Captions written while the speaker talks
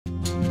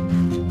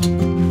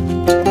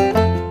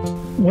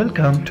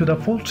Welcome to the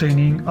full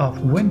training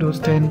of Windows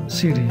 10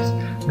 series.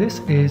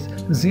 This is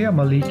Zia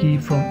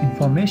Maliki from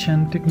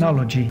Information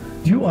Technology.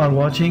 You are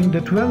watching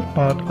the 12th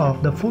part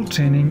of the full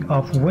training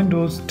of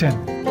Windows 10.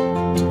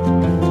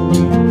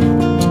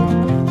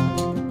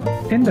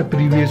 In the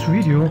previous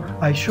video,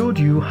 I showed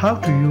you how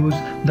to use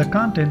the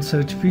content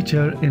search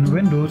feature in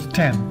Windows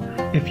 10.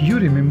 If you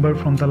remember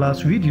from the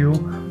last video,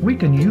 we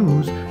can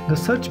use the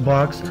search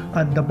box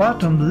at the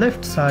bottom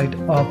left side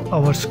of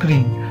our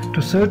screen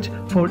to search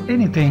for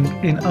anything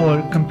in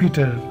our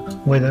computer,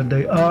 whether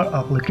they are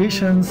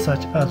applications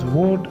such as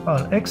Word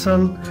or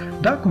Excel,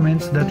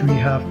 documents that we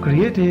have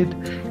created,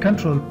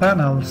 control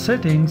panel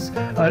settings,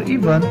 or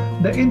even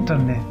the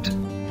internet.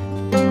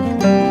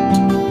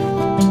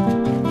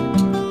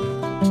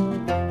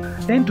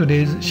 In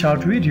today's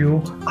short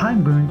video,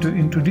 I'm going to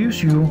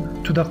introduce you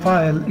to the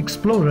File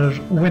Explorer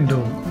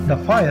window. The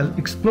File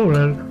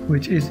Explorer,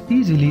 which is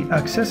easily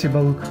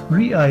accessible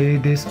via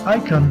this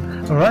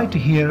icon right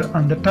here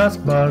on the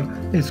taskbar,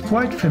 is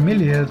quite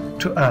familiar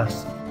to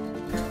us.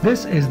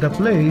 This is the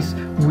place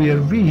where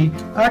we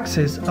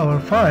access our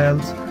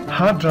files,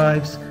 hard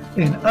drives,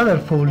 in other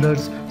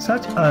folders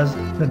such as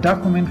the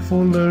document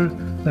folder,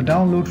 the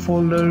download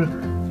folder,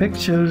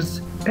 pictures,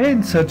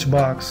 and search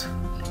box,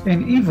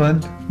 and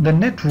even the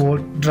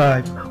network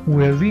drive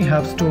where we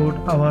have stored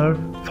our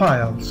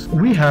files.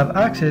 We have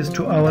access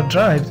to our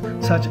drives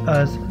such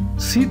as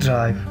C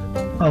drive,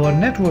 our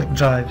network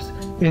drives,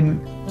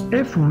 and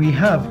if we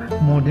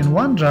have more than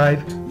one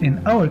drive in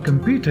our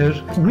computer,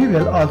 we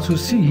will also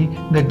see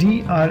the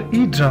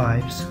DRE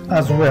drives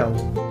as well.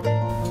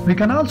 We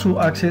can also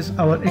access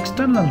our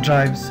external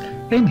drives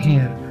in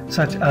here,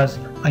 such as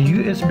a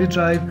USB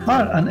drive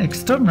or an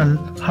external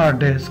hard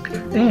disk,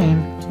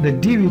 and the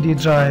DVD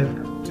drive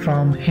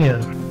from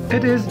here.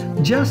 It is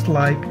just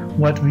like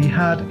what we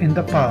had in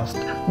the past,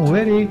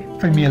 very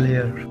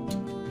familiar.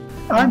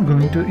 I'm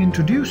going to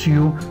introduce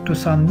you to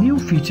some new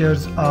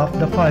features of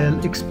the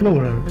File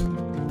Explorer.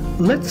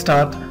 Let's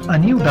start a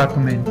new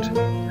document.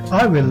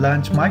 I will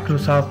launch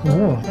Microsoft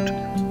Word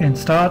and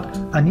start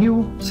a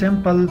new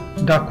simple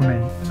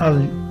document.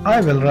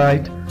 I will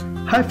write,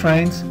 "Hi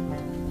friends,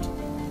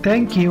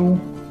 thank you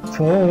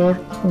for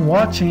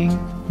watching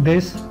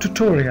this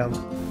tutorial."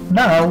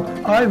 Now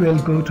I will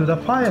go to the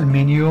file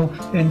menu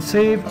and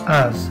save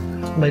as.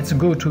 Let's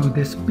go to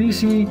this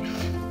PC.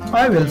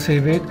 I will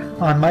save it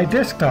on my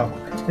desktop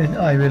and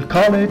I will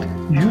call it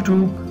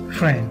YouTube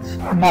Friends.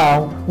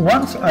 Now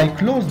once I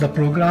close the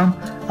program,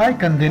 I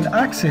can then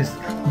access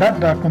that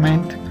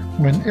document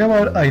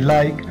whenever I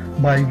like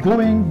by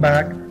going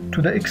back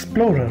to the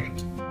Explorer.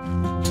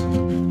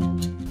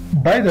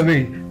 By the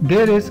way,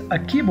 there is a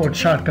keyboard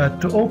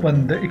shortcut to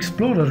open the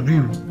Explorer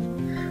view.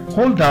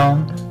 Hold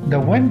down the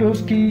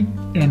Windows key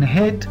and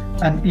hit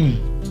an E.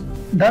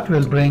 That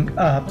will bring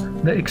up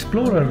the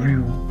Explorer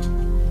view.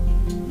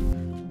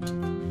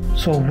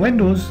 So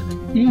Windows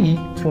E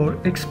for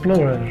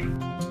Explorer.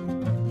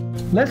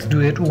 Let's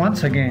do it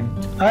once again.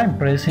 I'm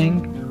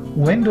pressing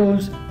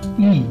Windows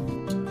E,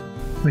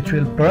 which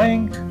will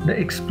bring the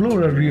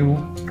Explorer view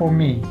for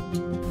me.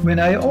 When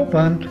I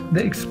open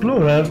the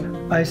Explorer,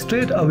 I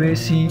straight away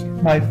see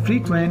my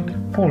frequent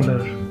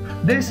folder.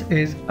 This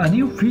is a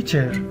new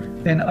feature,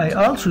 and I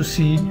also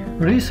see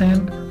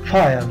recent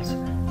files,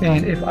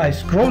 and if I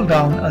scroll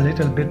down a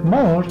little bit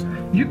more,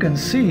 you can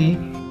see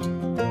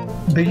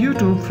the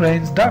YouTube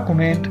Friends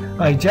document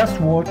I just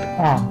worked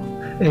on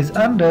is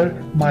under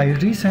my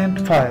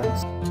recent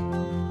files.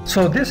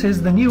 So this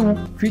is the new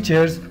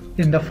features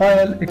in the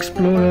File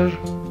Explorer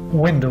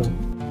window.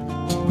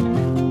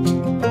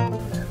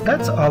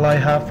 That's all I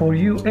have for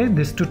you in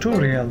this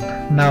tutorial.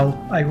 Now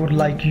I would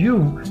like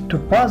you to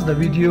pause the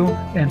video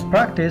and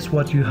practice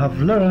what you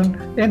have learned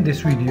in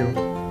this video.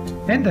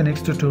 In the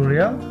next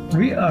tutorial,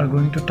 we are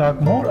going to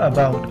talk more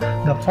about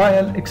the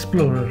File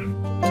Explorer.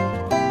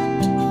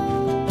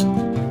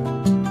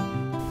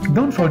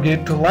 Don't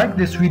forget to like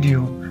this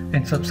video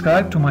and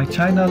subscribe to my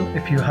channel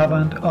if you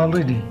haven't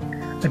already.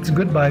 It's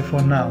goodbye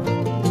for now.